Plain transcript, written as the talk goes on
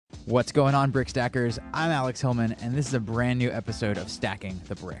What's going on, Brick Stackers? I'm Alex Hillman, and this is a brand new episode of Stacking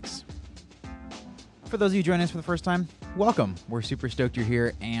the Bricks. For those of you joining us for the first time, welcome. We're super stoked you're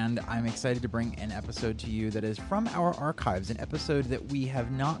here, and I'm excited to bring an episode to you that is from our archives, an episode that we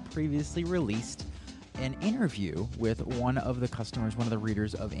have not previously released, an interview with one of the customers, one of the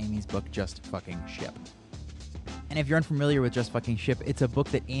readers of Amy's book, Just Fucking Ship. And if you're unfamiliar with Just Fucking Ship, it's a book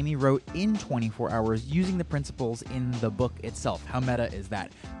that Amy wrote in 24 hours using the principles in the book itself. How meta is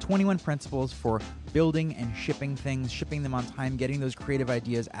that? 21 principles for building and shipping things, shipping them on time, getting those creative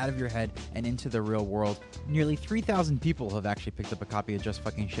ideas out of your head and into the real world. Nearly 3,000 people have actually picked up a copy of Just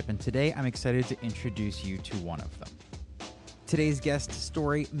Fucking Ship, and today I'm excited to introduce you to one of them. Today's guest's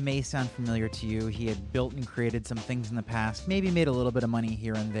story may sound familiar to you. He had built and created some things in the past, maybe made a little bit of money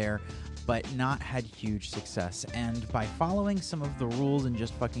here and there, but not had huge success. And by following some of the rules in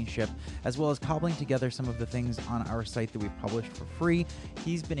Just Fucking Ship, as well as cobbling together some of the things on our site that we've published for free,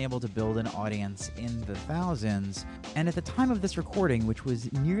 he's been able to build an audience in the thousands. And at the time of this recording, which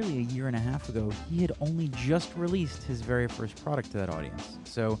was nearly a year and a half ago, he had only just released his very first product to that audience.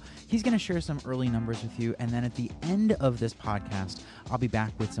 So he's going to share some early numbers with you, and then at the end of this podcast, I'll be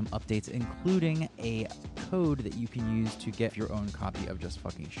back with some updates, including a code that you can use to get your own copy of Just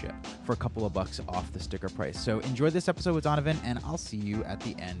Fucking Ship for a couple of bucks off the sticker price. So enjoy this episode with Donovan, and I'll see you at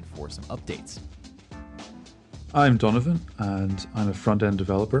the end for some updates. I'm Donovan, and I'm a front-end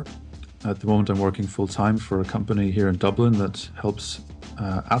developer. At the moment, I'm working full-time for a company here in Dublin that helps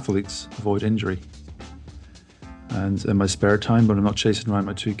athletes avoid injury. And in my spare time, when I'm not chasing around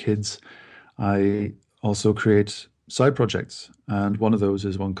my two kids, I also create side projects. And one of those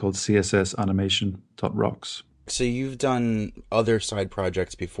is one called CSSAnimation.rocks. So you've done other side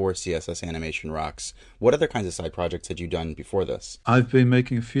projects before CSS Animation Rocks. What other kinds of side projects had you done before this? I've been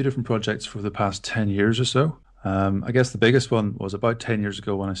making a few different projects for the past 10 years or so. I guess the biggest one was about 10 years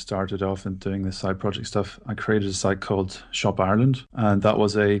ago when I started off in doing this side project stuff. I created a site called Shop Ireland, and that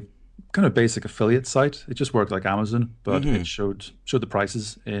was a kind of basic affiliate site. It just worked like Amazon, but it showed the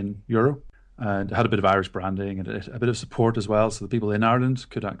prices in euro. And it had a bit of Irish branding and a bit of support as well, so the people in Ireland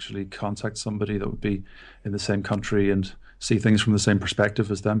could actually contact somebody that would be in the same country and see things from the same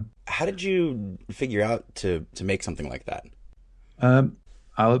perspective as them. How did you figure out to make something like that?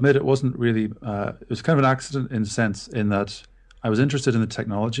 I'll admit it wasn't really, it was kind of an accident in a sense, in that I was interested in the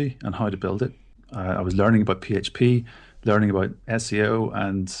technology and how to build it. I was learning about PHP, learning about SEO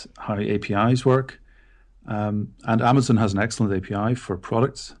and how APIs work. And Amazon has an excellent API for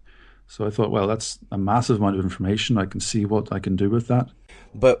products. So I thought, well, that's a massive amount of information. I can see what I can do with that.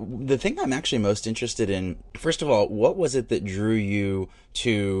 But the thing I'm actually most interested in, first of all, what was it that drew you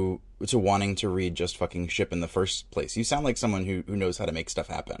to wanting to read Just Fucking Ship in the first place? You sound like someone who knows how to make stuff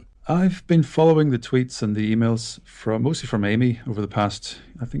happen. I've been following the tweets and the emails mostly from Amy over the past,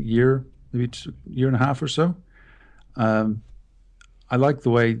 I think, year, maybe year and a half or so. I like the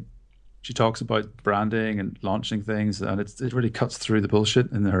way she talks about branding and launching things, and it really cuts through the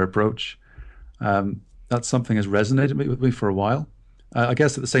bullshit in her approach. That's something has resonated with me for a while. I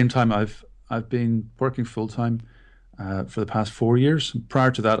guess at the same time, I've been working full time for the past 4 years. Prior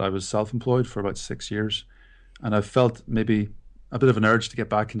to that, I was self-employed for about 6 years, and I've felt maybe a bit of an urge to get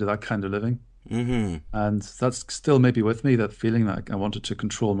back into that kind of living. And that's still maybe with me, that feeling that I wanted to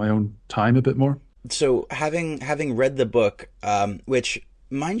control my own time a bit more. So having read the book, which,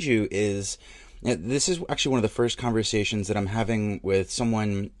 mind you, this is actually one of the first conversations that I'm having with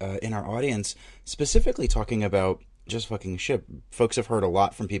someone in our audience, specifically talking about Just Fucking Ship. Folks have heard a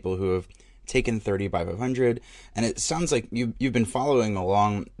lot from people who have taken 30 by 500, and it sounds like you've been following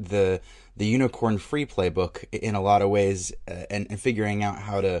along the Unicorn Free playbook in a lot of ways, and figuring out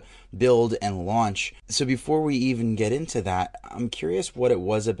how to build and launch. So before we even get into that, I'm curious what it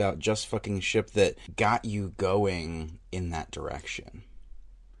was about Just Fucking Ship that got you going in that direction.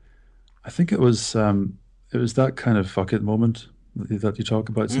 I think it was that kind of fuck it moment that you talk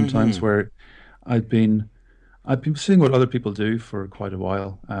about sometimes, where I've been seeing what other people do for quite a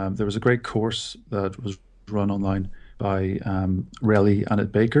while. There was a great course that was run online by Relly and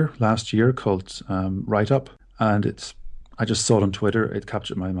Annette Baker last year called Write Up, and I just saw it on Twitter. It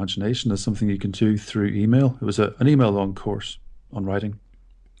captured my imagination as something you can do through email. It was an email long course on writing,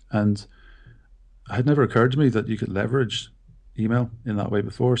 and it had never occurred to me that you could leverage email in that way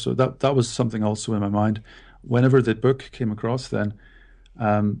before. So that was something also in my mind. Whenever the book came across, then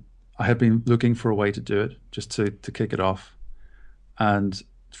I had been looking for a way to do it, just to kick it off. And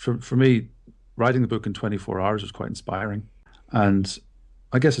for me, writing the book in 24 hours was quite inspiring. And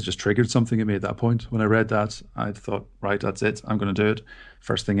I guess it just triggered something in me at that point. When I read that, I thought, right, that's it. I'm going to do it.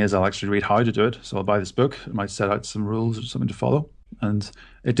 First thing is I'll actually read how to do it. So I'll buy this book. It might set out some rules or something to follow. And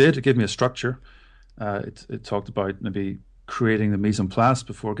it did. It gave me a structure. It talked about maybe creating the mise en place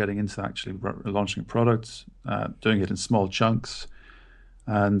before getting into actually launching a product, doing it in small chunks.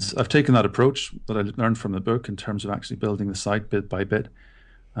 And I've taken that approach that I learned from the book in terms of actually building the site bit by bit,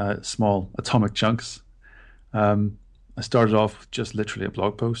 small atomic chunks. I started off with just literally a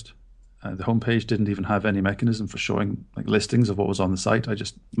blog post. The homepage didn't even have any mechanism for showing like listings of what was on the site. I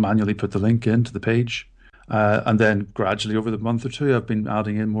just manually put the link into the page. And then gradually over the month or two, I've been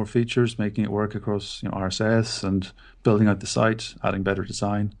adding in more features, making it work across RSS and building out the site, adding better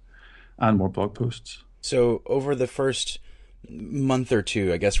design and more blog posts. So over the first month or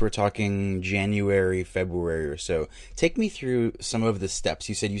two, I guess we're talking January, February or so, take me through some of the steps.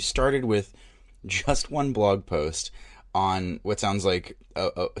 You said you started with just one blog post on what sounds like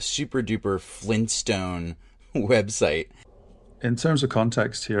a super duper Flintstone website. In terms of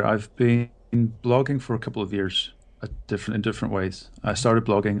context here, I've been blogging for a couple of years in different ways. I started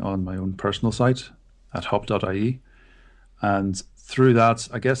blogging on my own personal site at hop.ie, and through that,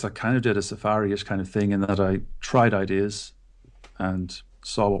 I guess I kind of did a safari-ish kind of thing in that I tried ideas and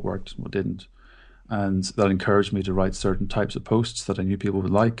saw what worked, what didn't, and that encouraged me to write certain types of posts that I knew people would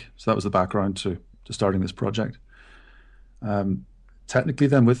like. So that was the background to starting this project. Technically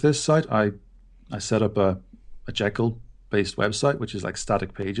then with this site, I set up a Jekyll-based website, which is like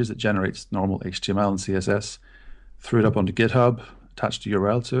static pages. It generates normal HTML and CSS, threw it up onto GitHub, attached a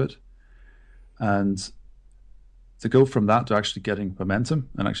URL to it. And to go from that to actually getting momentum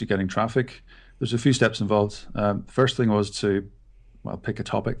and actually getting traffic, there's a few steps involved. The first thing was to pick a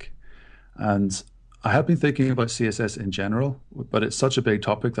topic. And I had been thinking about CSS in general, but it's such a big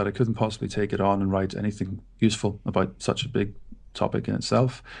topic that I couldn't possibly take it on and write anything useful about such a big topic in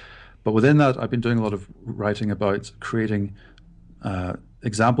itself. But within that, I've been doing a lot of writing about creating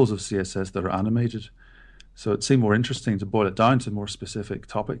examples of CSS that are animated. So it seemed more interesting to boil it down to a more specific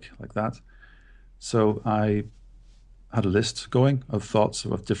topic like that. So I had a list going of thoughts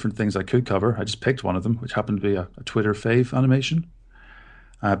of different things I could cover. I just picked one of them, which happened to be a Twitter fave animation.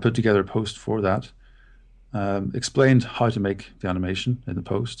 I put together a post for that. Explained how to make the animation in the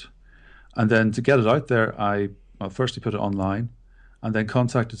post, and then to get it out there, I firstly put it online, and then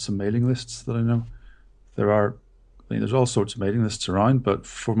contacted some mailing lists that I know. There's all sorts of mailing lists around, but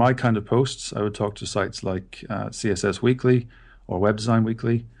for my kind of posts, I would talk to sites like CSS Weekly or Web Design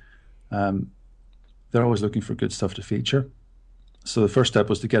Weekly. They're always looking for good stuff to feature. So the first step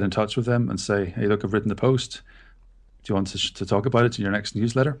was to get in touch with them and say, hey, look, I've written the post. Do you want to talk about it in your next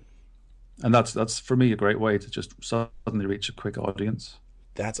newsletter? And that's for me a great way to just suddenly reach a quick audience.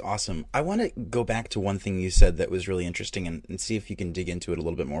 That's awesome. I want to go back to one thing you said that was really interesting and see if you can dig into it a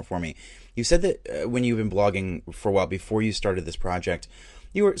little bit more for me. You said that when you've been blogging for a while before you started this project,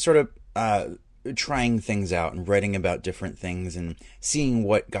 you were sort of trying things out and writing about different things and seeing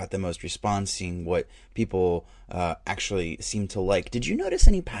what got the most response, seeing what people actually seemed to like. Did you notice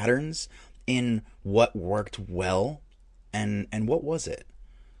any patterns in what worked well and what was it?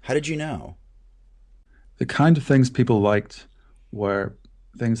 How did you know? The kind of things people liked were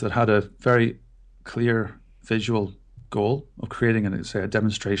things that had a very clear visual goal of creating, a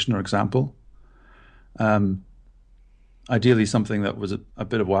demonstration or example. Ideally, something that was a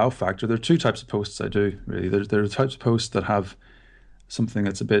bit of wow factor. There are two types of posts I do, really. There are types of posts that have something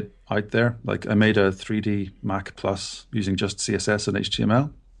that's a bit out there. Like I made a 3D Mac Plus using just CSS and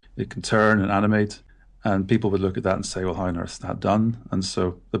HTML. It can turn and animate. And people would look at that and say, well, how on earth is that done? And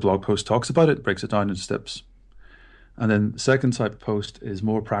so the blog post talks about it, breaks it down into steps. And then the second type of post is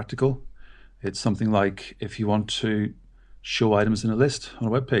more practical. It's something like if you want to show items in a list on a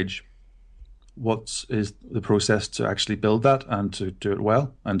web page, what is the process to actually build that and to do it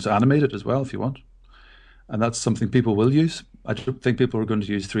well and to animate it as well if you want. And that's something people will use. I don't think people are going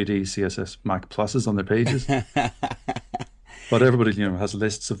to use 3D CSS Mac Pluses on their pages. But everybody, has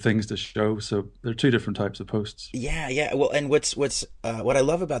lists of things to show. So there are two different types of posts. Yeah. Well, and what I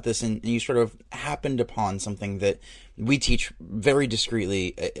love about this, and you sort of happened upon something that we teach very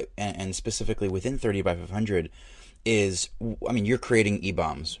discreetly and specifically within 30 by 500 is, you're creating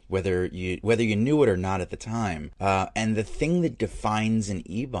e-bombs, whether you knew it or not at the time. And the thing that defines an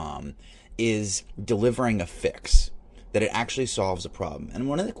e-bomb is delivering a fix, that it actually solves a problem. And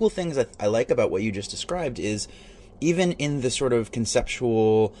one of the cool things that I like about what you just described is, even in the sort of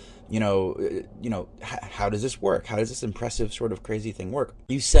conceptual, how does this work? How does this impressive sort of crazy thing work?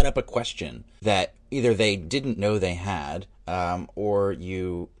 You set up a question that either they didn't know they had, or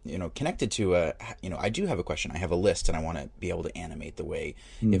you connected to I do have a question. I have a list and I want to be able to animate the way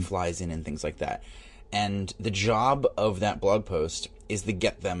it flies in and things like that. And the job of that blog post is to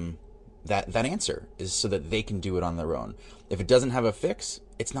get them that answer is so that they can do it on their own. If it doesn't have a fix,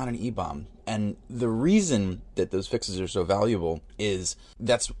 it's not an e-bomb. And the reason that those fixes are so valuable is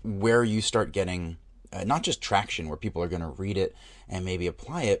that's where you start getting not just traction where people are going to read it and maybe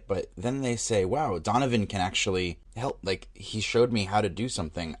apply it, but then they say, wow, Donovan can actually help. Like, he showed me how to do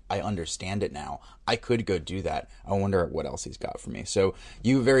something. I understand it now. I could go do that. I wonder what else he's got for me. So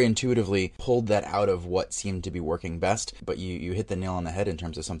you very intuitively pulled that out of what seemed to be working best, but you hit the nail on the head in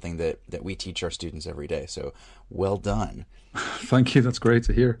terms of something that we teach our students every day. So well done. Thank you. That's great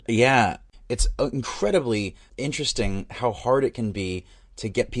to hear. Yeah. It's incredibly interesting how hard it can be to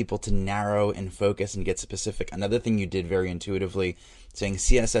get people to narrow and focus and get specific. Another thing you did very intuitively, saying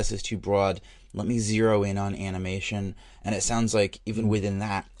CSS is too broad, let me zero in on animation. And it sounds like even within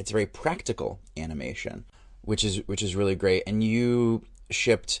that, it's very practical animation, which is really great. And you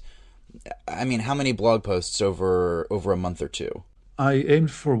shipped, I mean, how many blog posts over a month or two? I aimed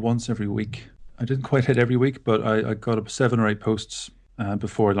for once every week. I didn't quite hit every week, but I got up 7 or 8 posts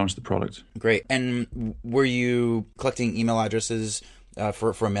before I launched the product. Great. And were you collecting email addresses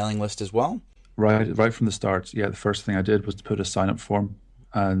for a mailing list as well? Right from the start. Yeah, the first thing I did was to put a sign-up form,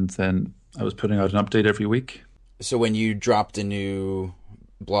 and then I was putting out an update every week. So when you dropped a new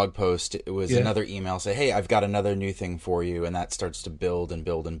blog post, it was another email say, hey, I've got another new thing for you, and that starts to build and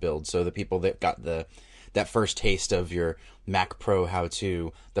build and build. So the people that got that first taste of your Mac Pro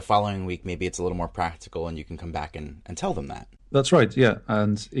how-to, the following week maybe it's a little more practical and you can come back and tell them that. That's right, yeah.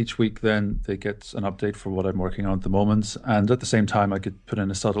 And each week then they get an update for what I'm working on at the moment. And at the same time, I could put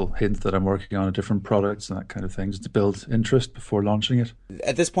in a subtle hint that I'm working on a different products and that kind of things to build interest before launching it.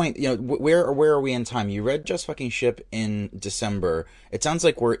 At this point, where are we in time? You read Just Fucking Ship in December. It sounds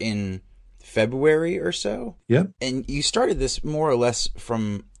like we're in February or so. Yeah. And you started this more or less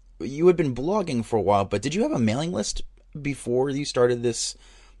from, you had been blogging for a while, but did you have a mailing list before you started this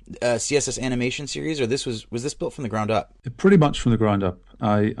CSS animation series, or was this built from the ground up? Pretty much from the ground up.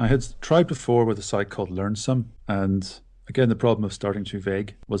 I had tried before with a site called LearnSome, and again the problem of starting too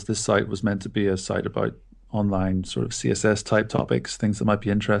vague was this site was meant to be a site about online sort of CSS type topics, things that might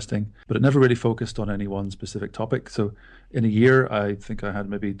be interesting, but it never really focused on any one specific topic. So in a year, I think I had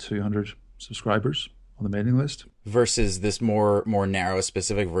maybe 200 subscribers on the mailing list. Versus this more narrow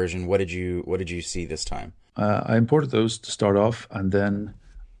specific version, what did you see this time? I imported those to start off, and then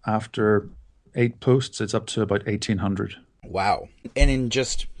after 8 posts, it's up to about 1,800. Wow. And in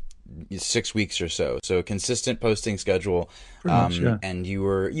just 6 weeks or so. So a consistent posting schedule. Pretty much, yeah. And you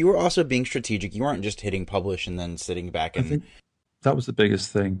were also being strategic. You weren't just hitting publish and then sitting back and... I think that was the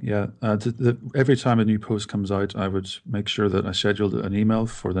biggest thing, yeah. Every time a new post comes out, I would make sure that I scheduled an email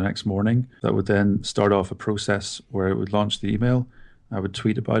for the next morning that would then start off a process where it would launch the email. I would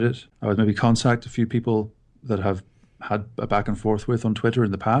tweet about it. I would maybe contact a few people that have had a back and forth with on Twitter in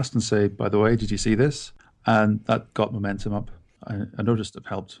the past and say, by the way, did you see this? And that got momentum up. I noticed it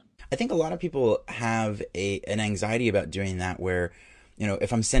helped. I think a lot of people have an anxiety about doing that where,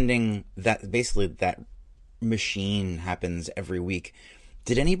 if I'm sending that, basically that machine happens every week.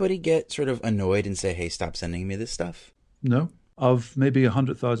 Did anybody get sort of annoyed and say, hey, stop sending me this stuff? No. Of maybe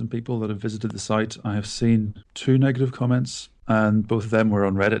 100,000 people that have visited the site, I have seen 2 negative comments, and both of them were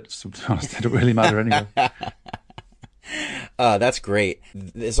on Reddit. So to be honest, it didn't really matter anyway. That's great.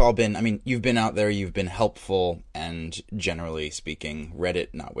 It's all been, you've been out there, you've been helpful, and generally speaking, Reddit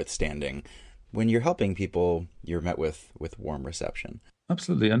notwithstanding, when you're helping people, you're met with warm reception.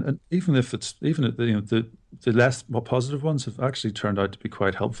 Absolutely. And even if the less more positive ones have actually turned out to be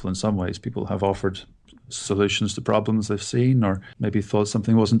quite helpful in some ways. People have offered solutions to problems they've seen, or maybe thought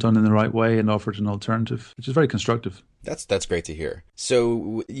something wasn't done in the right way and offered an alternative, which is very constructive. That's great to hear.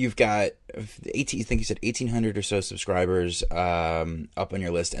 So you've got 18, I think you said 1,800 or so subscribers up on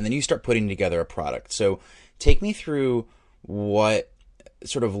your list, and then you start putting together a product. So take me through what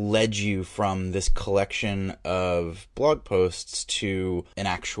sort of led you from this collection of blog posts to an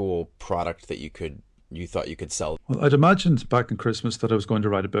actual product that you thought you could sell. Well, I'd imagined back in Christmas that I was going to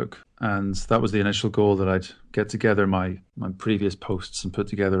write a book, and that was the initial goal, that I'd get together my previous posts and put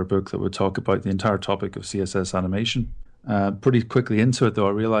together a book that would talk about the entire topic of CSS animation. Pretty quickly into it, though,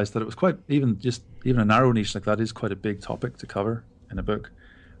 I realized that it was quite, even a narrow niche like that is quite a big topic to cover in a book,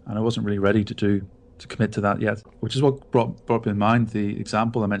 and I wasn't really ready to commit to that yet, which is what brought in mind the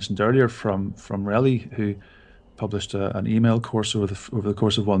example I mentioned earlier from Relly, who published an email course over the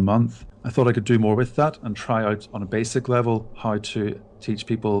course of 1 month. I thought I could do more with that and try out on a basic level how to teach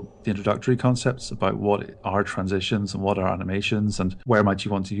people the introductory concepts about what are transitions and what are animations and where might you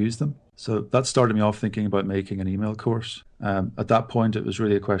want to use them. So that started me off thinking about making an email course. At that point, it was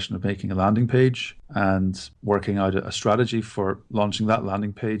really a question of making a landing page and working out a strategy for launching that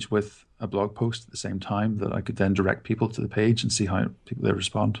landing page with a blog post at the same time that I could then direct people to the page and see how people they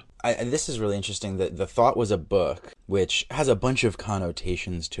respond. This is really interesting. That the thought was a book, which has a bunch of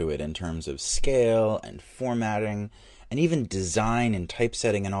connotations to it in terms of scale and formatting and even design and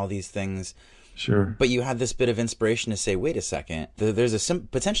typesetting and all these things. Sure. But you had this bit of inspiration to say, wait a second, there's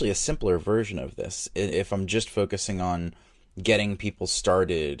potentially a simpler version of this if I'm just focusing on getting people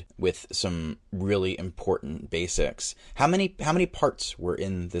started with some really important basics. How many parts were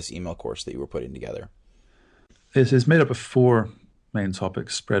in this email course that you were putting together? It is made up of 4 main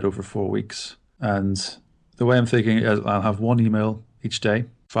topics spread over 4 weeks. And the way I'm thinking is I'll have 1 email each day,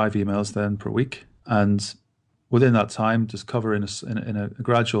 5 emails then per week. And within that time, just cover in a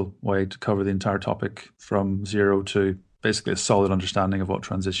gradual way to cover the entire topic from 0 to basically a solid understanding of what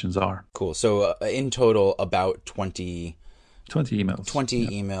transitions are. Cool. So in total, about 20 emails. 20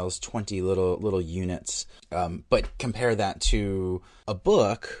 emails, 20 little units. But compare that to a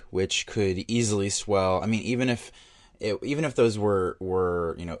book, which could easily swell. I mean, even if those were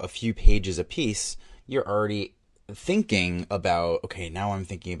a few pages a piece, you're already thinking about, okay, now I'm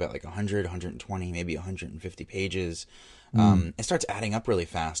thinking about like 100, 120, maybe 150 pages. It starts adding up really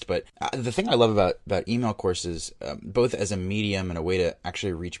fast. But the thing I love about email courses, both as a medium and a way to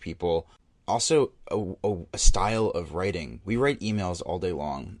actually reach people, also a style of writing. We write emails all day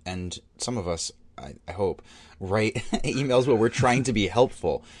long, and some of us, I hope, write emails where we're trying to be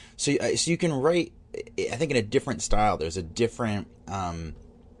helpful. So you can write, I think, in a different style. There's a different,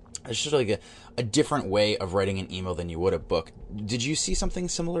 it's just like a different way of writing an email than you would a book. Did you see something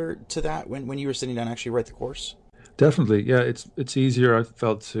similar to that when you were sitting down to actually write the course? Definitely, yeah. It's easier, I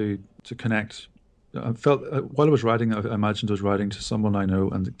felt, to connect. I felt while I was writing, I imagined I was writing to someone I know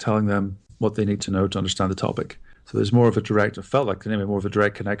and telling them what they need to know to understand the topic. So there's more of a direct, it felt like anyway, more of a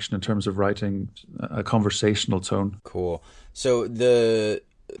direct connection in terms of writing a conversational tone. Cool. So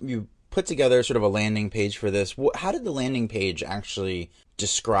you put together sort of a landing page for this. How did the landing page actually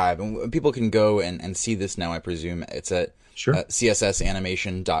describe? And people can go and see this now, I presume. It's at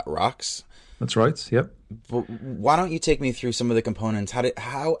cssanimation.rocks. That's right, yep. But why don't you take me through some of the components?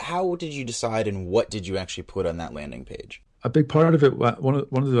 How did you decide, and what did you actually put on that landing page? A big part of it, one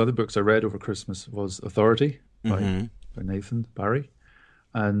of the other books I read over Christmas was Authority by Nathan Barry.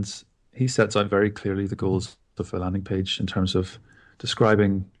 And he sets out very clearly the goals of a landing page in terms of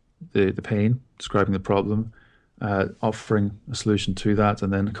describing the pain, describing the problem, offering a solution to that,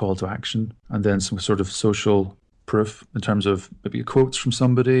 and then a call to action, and then some sort of social proof in terms of maybe quotes from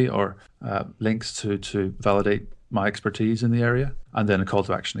somebody or links to validate my expertise in the area, and then a call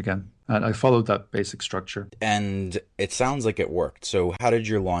to action again. And I followed that basic structure. And it sounds like it worked. So how did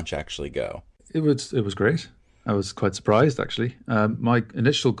your launch actually go? It was great. I was quite surprised, actually. My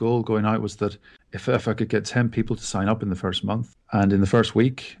initial goal going out was that if I could get 10 people to sign up in the first month, and in the first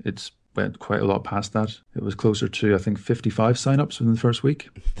week, it went quite a lot past that. It was closer to, I think, 55 sign-ups within the first week.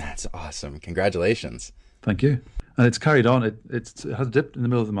 That's awesome. Congratulations. Thank you. And it's carried on. It has dipped in the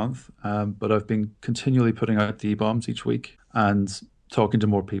middle of the month, but I've been continually putting out the e-bombs each week and talking to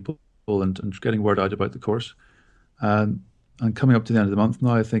more people and getting word out about the course. And coming up to the end of the month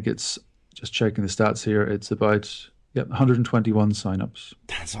now, I think it's, just checking the stats here, it's about 121 signups.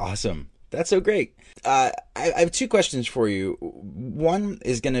 That's awesome. That's so great. I have 2 questions for you. One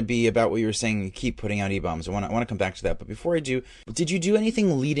is going to be about what you were saying, you keep putting out e-bombs. I want to come back to that. But before I do, did you do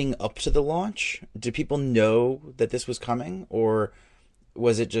anything leading up to the launch? Did people know that this was coming? Or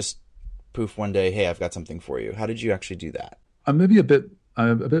was it just poof one day, hey, I've got something for you? How did you actually do that? I'm maybe a bit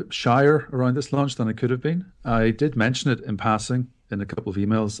shyer around this launch than I could have been. I did mention it in passing in a couple of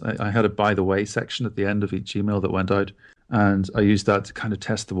emails. I had a by the way section at the end of each email that went out, and I used that to kind of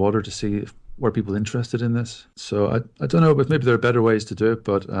test the water to see if were people interested in this. So I don't know, but maybe there are better ways to do it,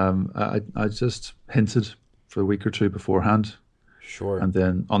 but I just hinted for a week or two beforehand. Sure. And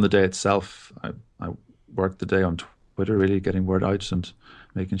then on the day itself, I worked the day on Twitter, really getting word out and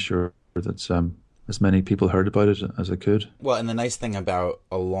making sure that as many people heard about it as I could. Well, and the nice thing about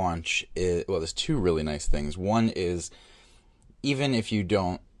a launch is, well, there's 2 really nice things. One is, even if you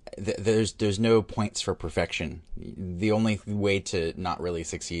don't, there's no points for perfection. The only way to not really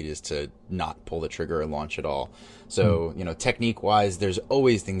succeed is to not pull the trigger and launch at all. So, technique wise, there's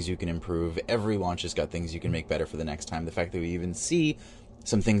always things you can improve. Every launch has got things you can make better for the next time. The fact that we even see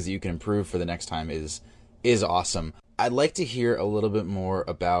some things that you can improve for the next time is awesome. I'd like to hear a little bit more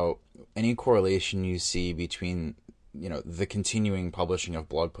about any correlation you see between, the continuing publishing of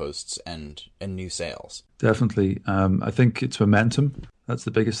blog posts and new sales. Definitely. I think it's momentum. That's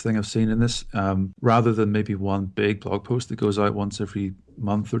the biggest thing I've seen in this. Rather than maybe one big blog post that goes out once every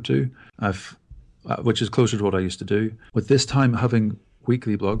month or 2, which is closer to what I used to do. With this time having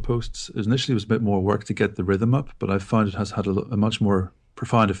weekly blog posts. Initially, it was a bit more work to get the rhythm up, but I found it has had a much more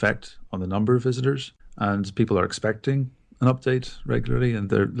profound effect on the number of visitors, and people are expecting an update regularly, and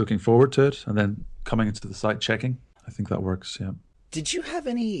they're looking forward to it, and then coming into the site checking. I think that works, yeah. Did you have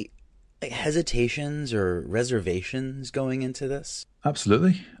any hesitations or reservations going into this?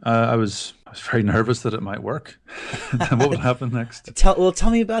 Absolutely. I was very nervous that it might work. What would happen next?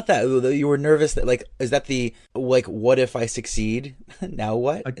 Tell me about that. You were nervous that, like, is that the, like, what if I succeed? Now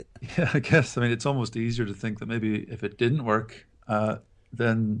what? I guess. I mean, it's almost easier to think that maybe if it didn't work,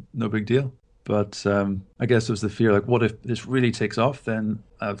 then no big deal. But I guess it was the fear, like, what if this really takes off? Then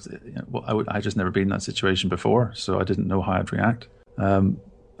I just never been in that situation before, so I didn't know how I'd react.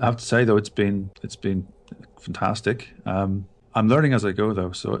 I have to say, though, it's been fantastic. I'm learning as I go,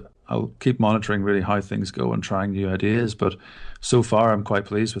 though, so I'll keep monitoring really how things go and trying new ideas. But so far, I'm quite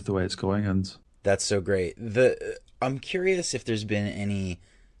pleased with the way it's going. And that's so great. I'm curious if there's been any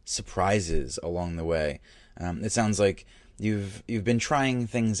surprises along the way. It sounds like you've been trying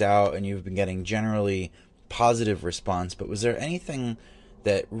things out and you've been getting generally positive response. But was there anything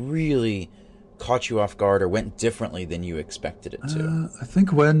that really caught you off guard or went differently than you expected it to? I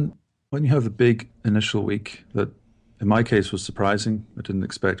think when you have the big initial week that, in my case, was surprising. I didn't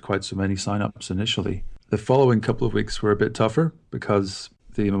expect quite so many sign-ups initially. The following couple of weeks were a bit tougher because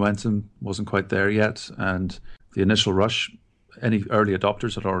the momentum wasn't quite there yet, and the initial rush, any early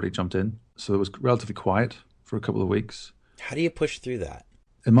adopters had already jumped in, so it was relatively quiet for a couple of weeks. How do you push through that?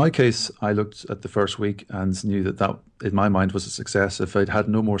 In my case, I looked at the first week and knew that in my mind was a success. If I'd had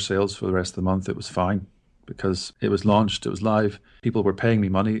no more sales for the rest of the month, it was fine, because it was launched, it was live. People were paying me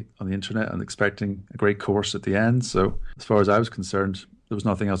money on the internet and expecting a great course at the end. So as far as I was concerned, there was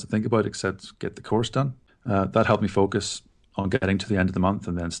nothing else to think about except get the course done. That helped me focus on getting to the end of the month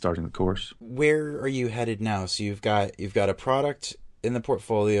and then starting the course. Where are you headed now? So you've got a product in the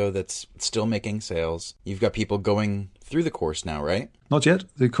portfolio that's still making sales. You've got people going through the course now, right? Not yet.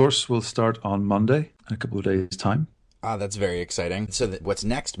 The course will start on Monday in a couple of days' time. That's very exciting. So what's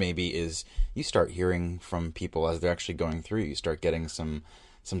next maybe is you start hearing from people as they're actually going through. You start getting some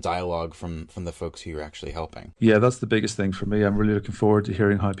dialogue from the folks who you're actually helping. Yeah, that's the biggest thing for me. I'm really looking forward to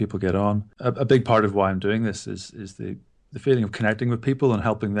hearing how people get on. A big part of why I'm doing this is the feeling of connecting with people and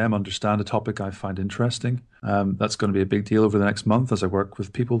helping them understand a topic I find interesting. That's going to be a big deal over the next month as I work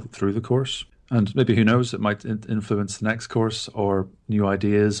with people through the course. And maybe, who knows, it might influence the next course or new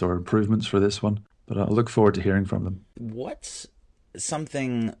ideas or improvements for this one. But I'll look forward to hearing from them. What's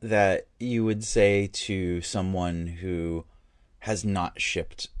something that you would say to someone who has not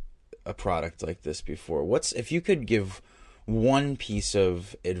shipped a product like this before? If you could give one piece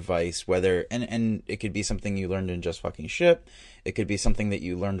of advice, whether, and it could be something you learned in Just Fucking Ship, it could be something that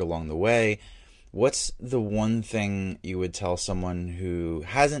you learned along the way. What's the one thing you would tell someone who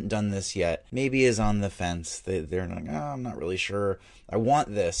hasn't done this yet, maybe is on the fence? They're like, I'm not really sure. I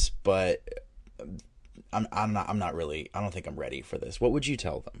want this, but I'm not really, I don't think I'm ready for this. What would you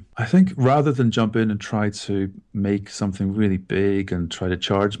tell them? I think rather than jump in and try to make something really big and try to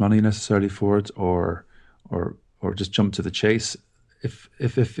charge money necessarily for it, or just jump to the chase, if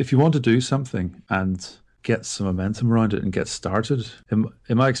you want to do something and get some momentum around it and get started, in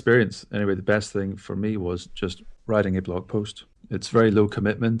my experience anyway, the best thing for me was just writing a blog post. It's very low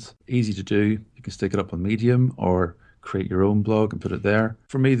commitment, easy to do. You can stick it up on Medium or create your own blog and put it there.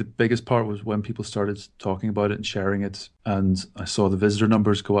 For me, the biggest part was when people started talking about it and sharing it, and I saw the visitor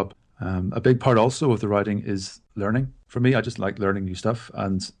numbers go up. A big part also of the writing is learning. For me, I just like learning new stuff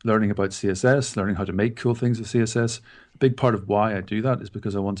and learning about CSS, learning how to make cool things with CSS. A big part of why I do that is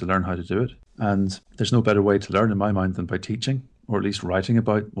because I want to learn how to do it. And there's no better way to learn in my mind than by teaching, or at least writing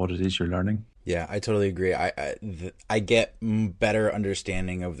about what it is you're learning. Yeah, I totally agree. I get better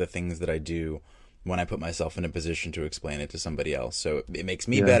understanding of the things that I do when I put myself in a position to explain it to somebody else. So it makes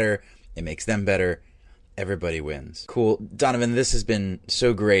me better. It makes them better. Everybody wins. Cool. Donovan, this has been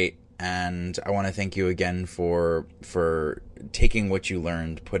so great. And I want to thank you again for taking what you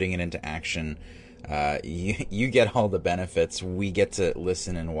learned, putting it into action. You get all the benefits. We get to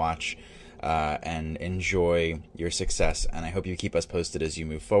listen and watch and enjoy your success. And I hope you keep us posted as you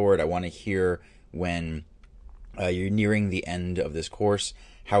move forward. I want to hear when you're nearing the end of this course,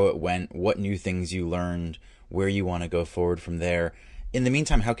 how it went, what new things you learned, where you want to go forward from there. In the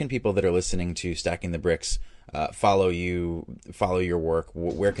meantime, how can people that are listening to Stacking the Bricks follow you, follow your work?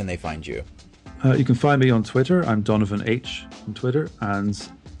 Where can they find you? You can find me on Twitter. I'm Donovan H on Twitter, and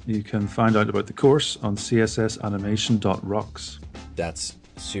you can find out about the course on cssanimation.rocks. That's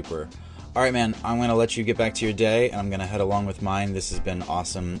super. All right, man, I'm going to let you get back to your day, and I'm going to head along with mine. This has been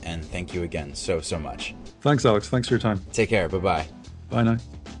awesome, and thank you again so much. Thanks, Alex. Thanks for your time. Take care. Bye-bye. Bye now.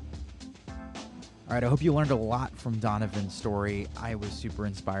 All right, I hope you learned a lot from Donovan's story. I was super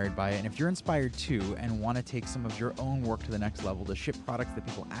inspired by it. And if you're inspired too and want to take some of your own work to the next level to ship products that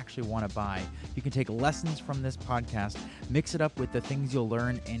people actually want to buy, you can take lessons from this podcast, mix it up with the things you'll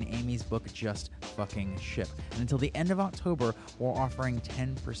learn in Amy's book, Just Fucking Ship. And until the end of October, we're offering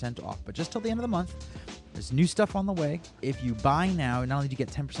 10% off. But just till the end of the month, there's new stuff on the way. If you buy now, not only do you get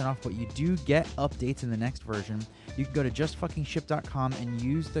 10% off, but you do get updates in the next version. You can go to justfuckingship.com and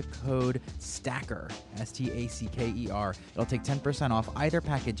use the code STACKER, STACKER. It'll take 10% off either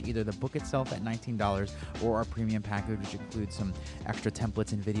package, either the book itself at $19 or our premium package, which includes some extra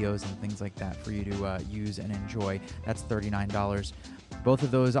templates and videos and things like that for you to use and enjoy. That's $39. Both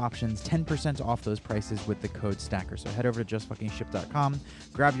of those options, 10% off those prices with the code STACKER. So head over to justfuckingship.com,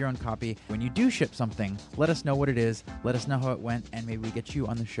 grab your own copy. When you do ship something, let us know what it is, let us know how it went, and maybe we get you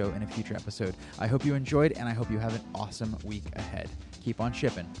on the show in a future episode. I hope you enjoyed, and I hope you have an awesome week ahead. Keep on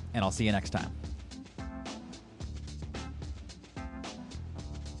shipping, and I'll see you next time.